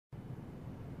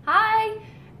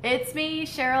It's me,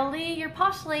 Cheryl Lee, your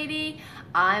Posh lady.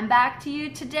 I'm back to you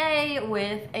today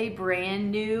with a brand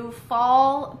new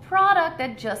fall product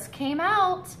that just came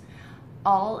out.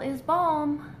 All is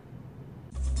Balm.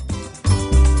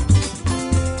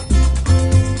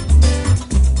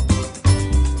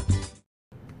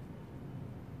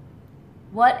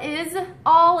 What is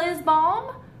All is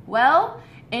Balm? Well,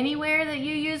 anywhere that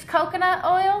you use coconut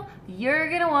oil, you're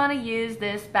gonna wanna use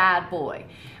this bad boy.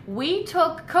 We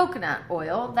took coconut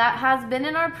oil that has been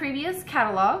in our previous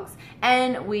catalogs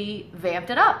and we vamped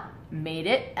it up, made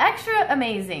it extra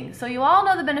amazing. So you all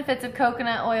know the benefits of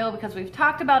coconut oil because we've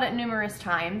talked about it numerous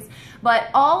times, but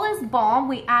All is Balm,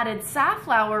 we added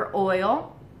safflower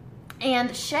oil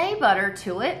and shea butter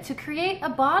to it to create a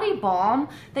body balm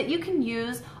that you can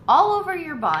use all over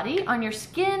your body, on your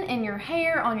skin, in your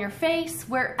hair, on your face,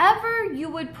 wherever you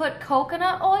would put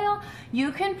coconut oil,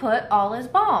 you can put All is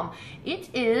Balm. It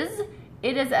is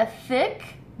a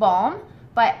thick balm.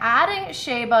 By adding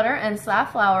shea butter and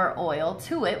safflower oil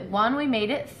to it, one, we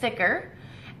made it thicker,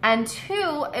 and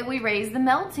two, we raised the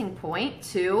melting point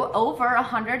to over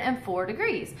 104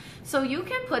 degrees. So you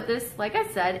can put this, like I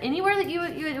said, anywhere that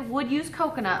you would use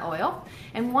coconut oil.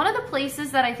 And one of the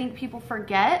places that I think people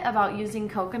forget about using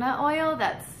coconut oil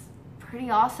that's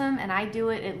pretty awesome, and I do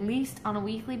it at least on a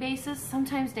weekly basis,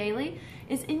 sometimes daily,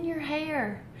 is in your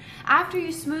hair. After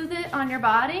you smooth it on your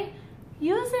body,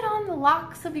 use it on the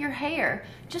locks of your hair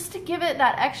just to give it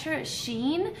that extra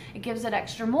sheen. It gives it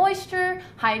extra moisture,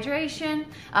 hydration.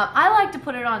 I like to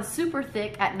put it on super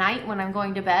thick at night when I'm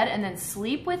going to bed and then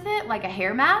sleep with it like a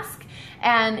hair mask.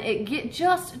 And it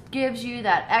just gives you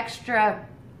that extra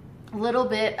little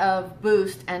bit of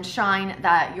boost and shine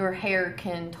that your hair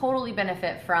can totally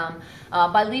benefit from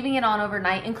by leaving it on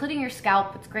overnight, including your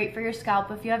scalp. It's great for your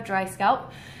scalp if you have dry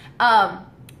scalp.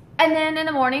 And then in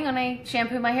the morning when I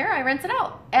shampoo my hair, I rinse it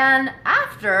out. And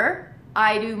after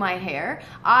I do my hair,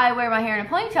 I wear my hair in a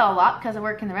ponytail a lot because I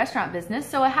work in the restaurant business,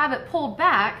 so I have it pulled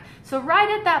back. So right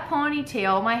at that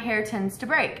ponytail, my hair tends to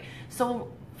break.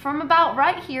 So from about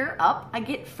right here up, I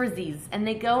get frizzies and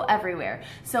they go everywhere.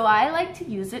 So I like to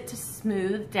use it to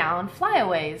smooth down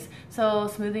flyaways. So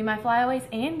smoothing my flyaways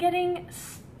and getting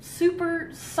super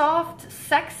soft,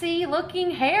 sexy looking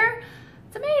hair.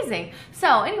 It's amazing.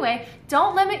 So anyway,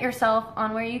 don't limit yourself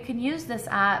on where you can use this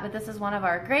at, but this is one of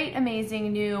our great,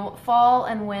 amazing new fall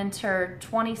and winter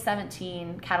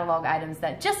 2017 catalog items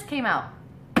that just came out.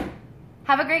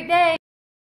 Have a great day.